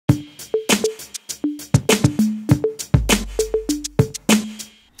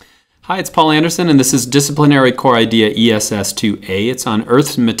Hi, it's Paul Andersen, and this is Disciplinary Core Idea ESS2A. It's on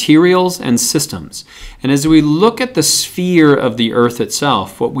Earth's materials and systems. And as we look at the sphere of the Earth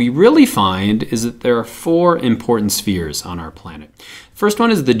itself, what we really find is that there are four important spheres on our planet. First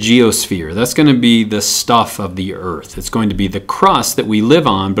one is the geosphere. That's going to be the stuff of the Earth. It's going to be the crust that we live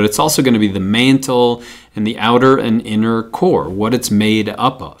on, but it's also going to be the mantle and the outer and inner core, what it's made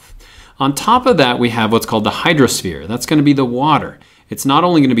up of. On top of that, we have what's called the hydrosphere. That's going to be the water. It's not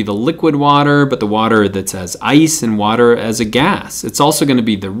only going to be the liquid water, but the water that's as ice and water as a gas. It's also going to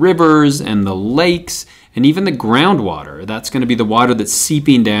be the rivers and the lakes and even the groundwater. That's going to be the water that's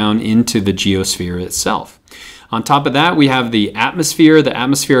seeping down into the geosphere itself. On top of that, we have the atmosphere. The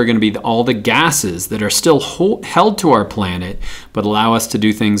atmosphere are going to be all the gases that are still held to our planet, but allow us to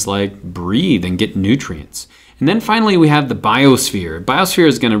do things like breathe and get nutrients. And then finally, we have the biosphere. Biosphere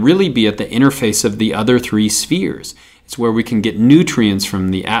is going to really be at the interface of the other three spheres. It's where we can get nutrients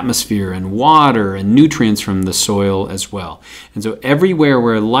from the atmosphere and water and nutrients from the soil as well. And so everywhere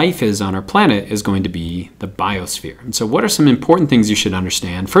where life is on our planet is going to be the biosphere. And so what are some important things you should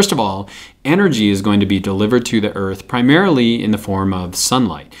understand? First of all, energy is going to be delivered to the Earth primarily in the form of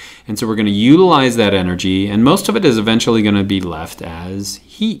sunlight. And so we're going to utilize that energy, and most of it is eventually going to be left as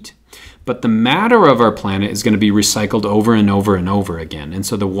heat. But the matter of our planet is going to be recycled over and over and over again. And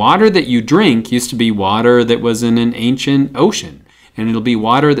so the water that you drink used to be water that was in an ancient ocean. And it'll be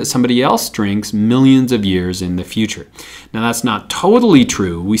water that somebody else drinks millions of years in the future. Now that's not totally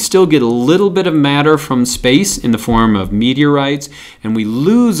true. We still get a little bit of matter from space in the form of meteorites, and we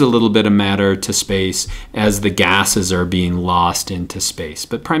lose a little bit of matter to space as the gases are being lost into space.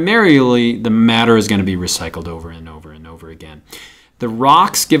 But primarily the matter is going to be recycled over and over and over again. The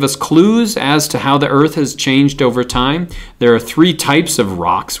rocks give us clues as to how the Earth has changed over time. There are three types of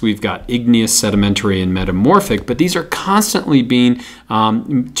rocks. We've got igneous, sedimentary, and metamorphic, but these are constantly being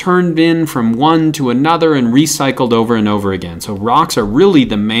turned in from one to another and recycled over and over again. So rocks are really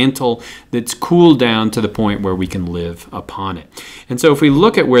the mantle that's cooled down to the point where we can live upon it. And so if we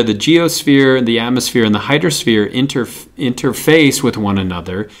look at where the geosphere, the atmosphere, and the hydrosphere interface with one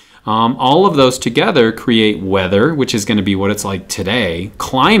another, all of those together create weather, which is going to be what it's like today,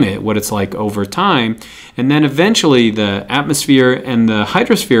 climate, what it's like over time, and then eventually the atmosphere and the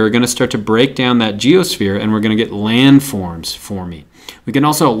hydrosphere are going to start to break down that geosphere, and we're going to get landforms forming. We can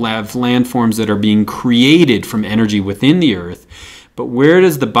also have landforms that are being created from energy within the Earth, but where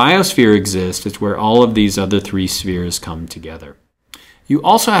does the biosphere exist? It's where all of these other three spheres come together. You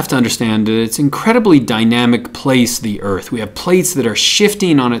also have to understand that it's an incredibly dynamic place, the Earth. We have plates that are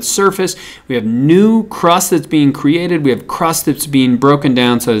shifting on its surface. We have new crust that's being created. We have crust that's being broken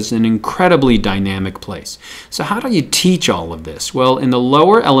down, so it's an incredibly dynamic place. So how do you teach all of this? Well, in the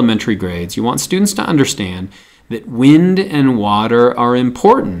lower elementary grades, you want students to understand that wind and water are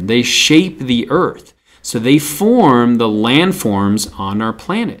important. They shape the Earth. So they form the landforms on our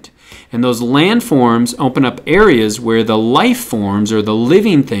planet. And those landforms open up areas where the life forms or the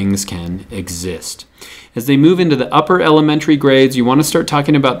living things can exist. As they move into the upper elementary grades, you want to start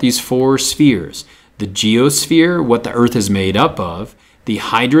talking about these four spheres. The geosphere, what the Earth is made up of, the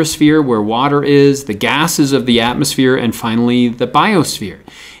hydrosphere, where water is, the gases of the atmosphere, and finally the biosphere.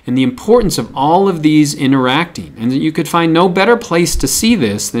 And the importance of all of these interacting. And you could find no better place to see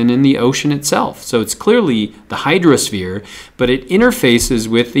this than in the ocean itself. So it's clearly the hydrosphere, but it interfaces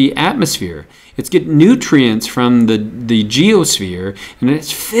with the atmosphere. It's getting nutrients from the geosphere, and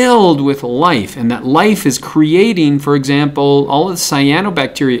it's filled with life. And that life is creating, for example, all of the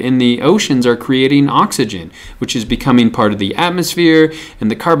cyanobacteria in the oceans are creating oxygen, which is becoming part of the atmosphere.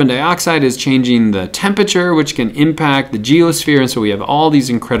 And the carbon dioxide is changing the temperature, which can impact the geosphere. And so we have all these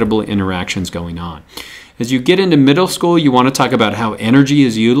incredible interactions going on. As you get into middle school, you want to talk about how energy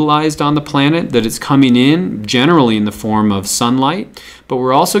is utilized on the planet, that it's coming in generally in the form of sunlight, but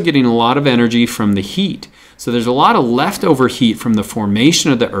we're also getting a lot of energy from the heat. So there's a lot of leftover heat from the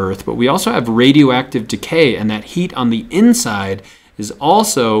formation of the Earth, but we also have radioactive decay, and that heat on the inside is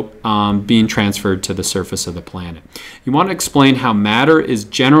also being transferred to the surface of the planet. You want to explain how matter is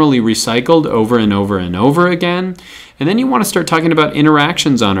generally recycled over and over and over again. And then you want to start talking about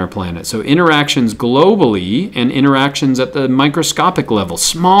interactions on our planet. So interactions globally and interactions at the microscopic level.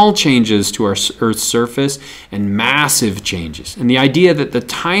 Small changes to our Earth's surface and massive changes. And the idea that the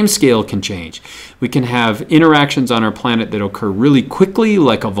time scale can change. We can have interactions on our planet that occur really quickly,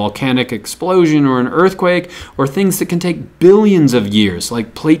 like a volcanic explosion or an earthquake, or things that can take billions of years,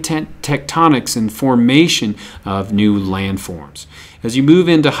 like plate tectonics and formation of new landforms. As you move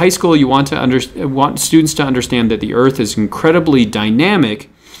into high school, you want students to understand that the Earth is incredibly dynamic,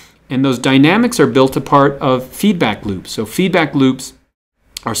 and those dynamics are built apart of feedback loops. So feedback loops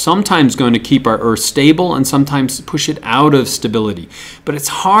are sometimes going to keep our Earth stable and sometimes push it out of stability. But it's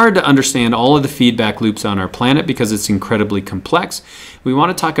hard to understand all of the feedback loops on our planet because it's incredibly complex. We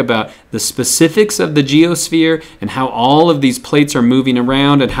want to talk about the specifics of the geosphere and how all of these plates are moving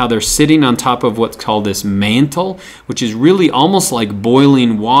around and how they're sitting on top of what's called this mantle, which is really almost like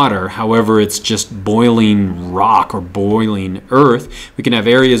boiling water. However, it's just boiling rock or boiling earth. We can have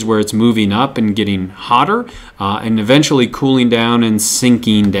areas where it's moving up and getting hotter and eventually cooling down and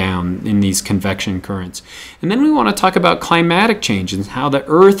sinking down in these convection currents. And then we want to talk about climatic change and how the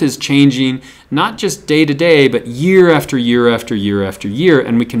Earth is changing not just day to day, but year after year after year after year.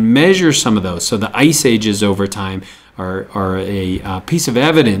 And we can measure some of those. So the ice ages over time are a piece of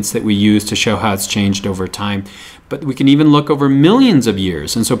evidence that we use to show how it's changed over time. But we can even look over millions of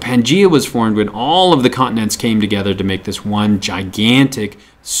years. And so Pangaea was formed when all of the continents came together to make this one gigantic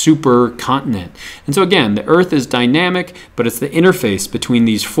supercontinent. And so again, the Earth is dynamic, but it's the interface between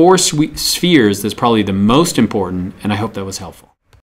these four spheres that's probably the most important, and I hope that was helpful.